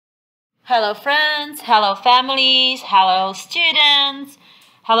Hello friends, hello families, hello students,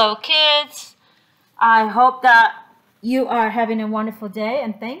 hello kids. I hope that you are having a wonderful day,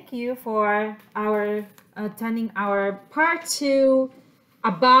 and thank you for attending our part 2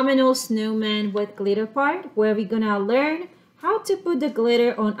 Abominable Snowman with glitter part, where we're gonna learn how to put the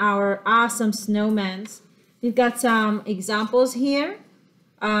glitter on our awesome snowmans. We've got some examples here,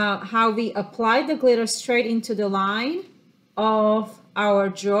 how we apply the glitter straight into the line of our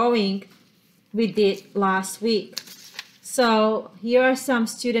drawing we did last week. So here are some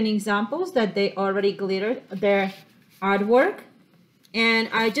student examples that they already glittered their artwork. And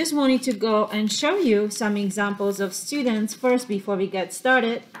I just wanted to go and show you some examples of students first before we get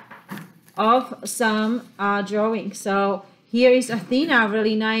started of some drawing. So here is Athena,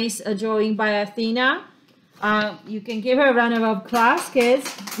 really nice drawing by Athena. You can give her a round of applause,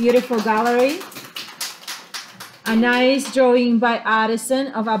 kids. Beautiful gallery. A nice drawing by Addison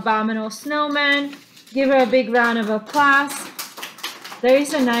of Abominable Snowman. Give her a big round of applause. There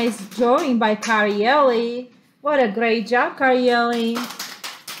is a nice drawing by Carielli. What a great job, Carielli.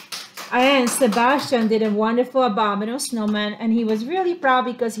 And Sebastian did a wonderful Abominable Snowman, and he was really proud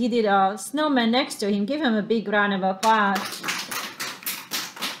because he did a snowman next to him. Give him a big round of applause.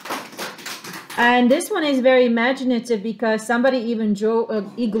 And this one is very imaginative because somebody even drew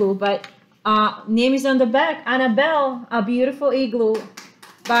an igloo, but name is on the back, Annabelle, a beautiful igloo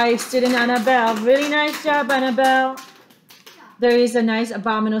by student Annabelle. Really nice job, Annabelle. There is a nice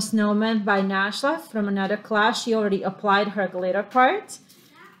Abominable Snowman by Nashla from another class. She already applied her glitter part.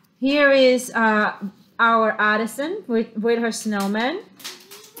 Here is our Addison with her snowman.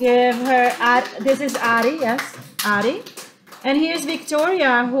 Give her, this is Addie, yes, Addie. And here's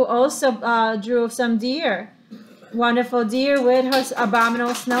Victoria, who also drew some deer. Wonderful deer with her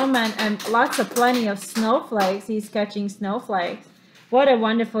Abominable Snowman and plenty of snowflakes. He's catching snowflakes. What a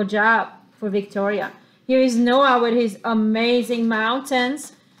wonderful job for Victoria. Here is Noah with his amazing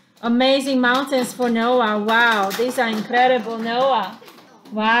mountains. Amazing mountains for Noah. Wow, these are incredible, Noah.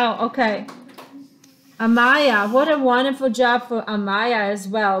 Wow, okay. Amaya, what a wonderful job for Amaya as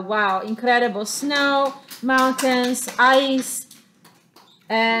well. Wow, incredible snow, mountains, ice,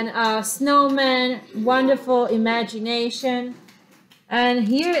 and snowman, wonderful imagination. And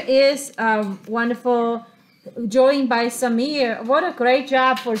here is a wonderful drawing by Samir. What a great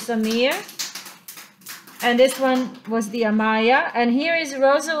job for Samir. And this one was the Amaya. And here is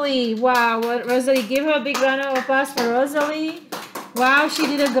Rosalie. Wow, Rosalie, give her a big round of applause for Rosalie. Wow, she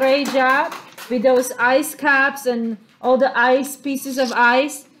did a great job with those ice caps and all the ice, pieces of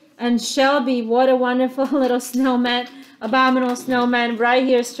ice. And Shelby, what a wonderful little snowman. Abominable Snowman right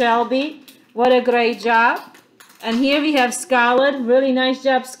here, Shelby. What a great job. And here we have Scarlett. Really nice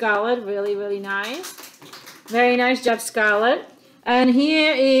job, Scarlett. Really, really nice. Very nice job, Scarlett. And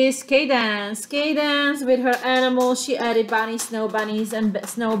here is Cadence. Cadence with her animals. She added bunny, snow bunnies, and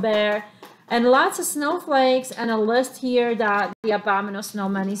snow bear. And lots of snowflakes and a list here that the Abominable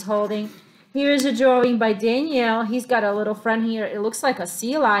Snowman is holding. Here is a drawing by Danielle. He's got a little friend here. It looks like a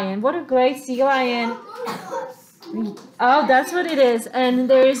sea lion. What a great sea lion. Oh, that's what it is. And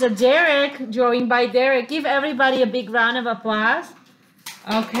there is a Derek drawing by Derek. Give everybody a big round of applause.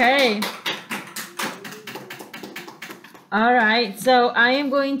 Okay. All right. So I am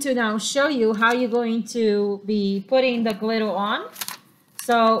going to now show you how you're going to be putting the glitter on.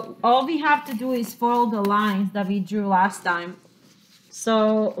 So all we have to do is follow the lines that we drew last time.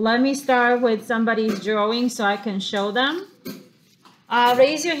 So let me start with somebody's drawing so I can show them.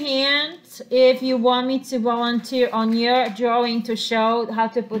 Raise your hand if you want me to volunteer on your drawing to show how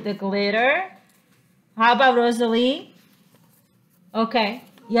to put the glitter. How about Rosalie? Okay.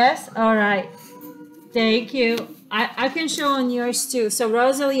 Yes? All right. Thank you. I can show on yours too. So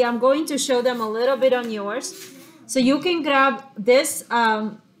Rosalie, I'm going to show them a little bit on yours. So you can grab this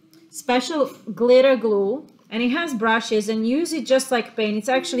special glitter glue, and it has brushes, and use it just like paint. It's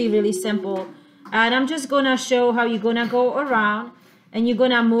actually really simple. And I'm just gonna show how you're gonna go around, and you're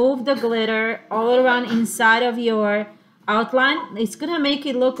gonna move the glitter all around inside of your outline. It's gonna make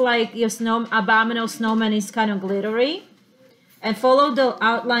it look like your Abominable Snowman is kind of glittery. And follow the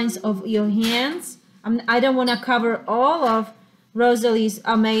outlines of your hands. I don't want to cover all of Rosalie's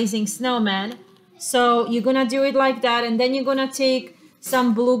amazing snowman. So you're gonna do it like that, and then you're gonna take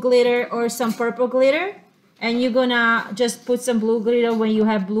some blue glitter or some purple glitter, and you're gonna just put some blue glitter when you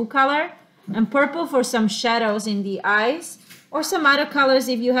have blue color, and purple for some shadows in the eyes, or some other colors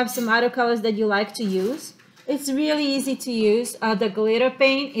if you have some other colors that you like to use. It's really easy to use. The glitter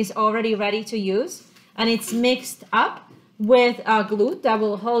paint is already ready to use, and it's mixed up with glue that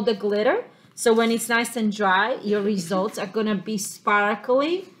will hold the glitter. So when it's nice and dry, your results are gonna be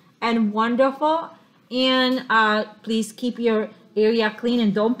sparkly and wonderful. And please keep your area clean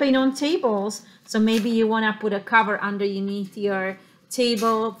and don't paint on tables. So maybe you want to put a cover underneath your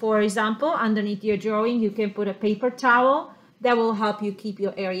table. For example, underneath your drawing, you can put a paper towel that will help you keep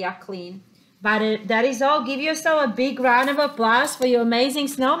your area clean. But that is all. Give yourself a big round of applause for your amazing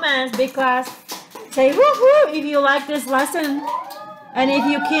snowman. Big class. Say woohoo if you like this lesson. And if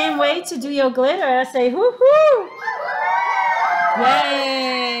you can't wait to do your glitter, say woohoo.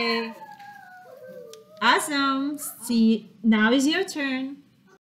 Yay. Awesome. See, now is your turn.